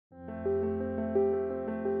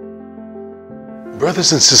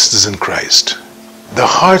Brothers and sisters in Christ, the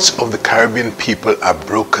hearts of the Caribbean people are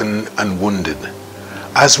broken and wounded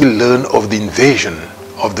as we learn of the invasion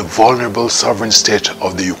of the vulnerable sovereign state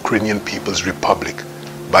of the Ukrainian People's Republic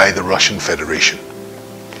by the Russian Federation,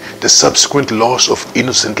 the subsequent loss of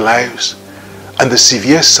innocent lives, and the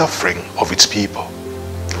severe suffering of its people.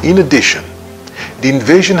 In addition, the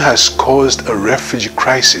invasion has caused a refugee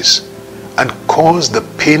crisis and caused the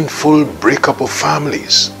painful breakup of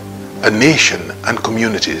families, a nation, and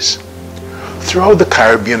communities. Throughout the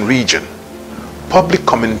Caribbean region, public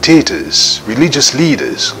commentators, religious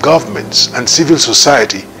leaders, governments, and civil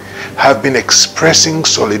society have been expressing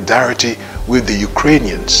solidarity with the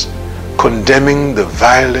Ukrainians, condemning the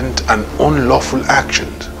violent and unlawful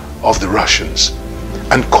actions of the Russians,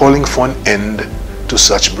 and calling for an end to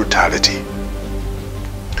such brutality.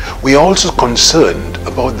 We are also concerned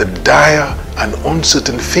about the dire and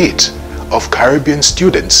uncertain fate of Caribbean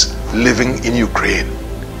students living in Ukraine,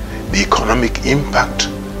 the economic impact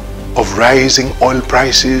of rising oil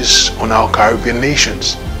prices on our Caribbean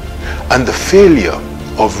nations, and the failure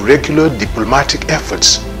of regular diplomatic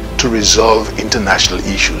efforts to resolve international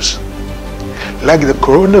issues. Like the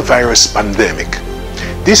coronavirus pandemic,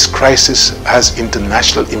 this crisis has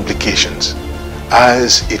international implications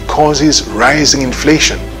as it causes rising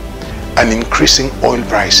inflation and increasing oil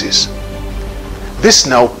prices. This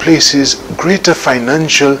now places greater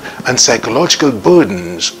financial and psychological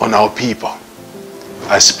burdens on our people.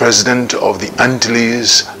 As president of the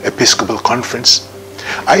Antilles Episcopal Conference,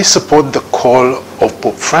 I support the call of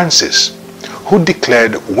Pope Francis, who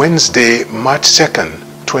declared Wednesday, March 2nd,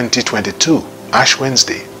 2022, Ash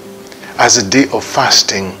Wednesday, as a day of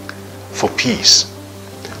fasting for peace.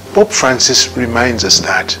 Pope Francis reminds us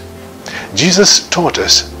that Jesus taught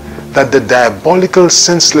us that the diabolical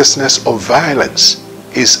senselessness of violence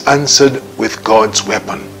is answered with God's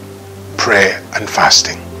weapon, prayer and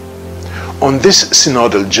fasting. On this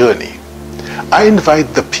synodal journey, I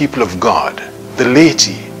invite the people of God, the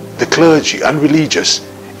laity, the clergy and religious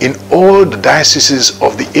in all the dioceses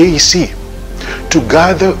of the AEC to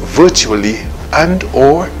gather virtually and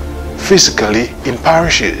or physically in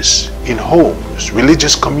parishes, in homes,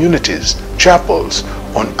 religious communities, chapels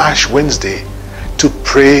on Ash Wednesday to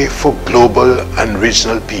pray for global and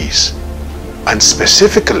regional peace, and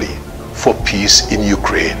specifically for peace in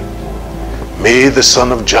Ukraine. May the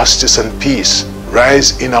Sun of Justice and Peace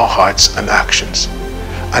rise in our hearts and actions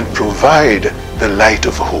and provide the light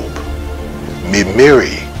of hope. May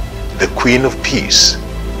Mary, the Queen of Peace,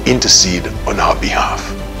 intercede on our behalf.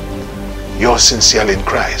 Yours sincerely in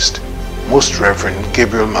Christ, Most Reverend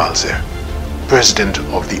Gabriel Malzer, President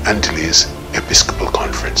of the Antilles Episcopal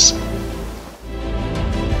Conference.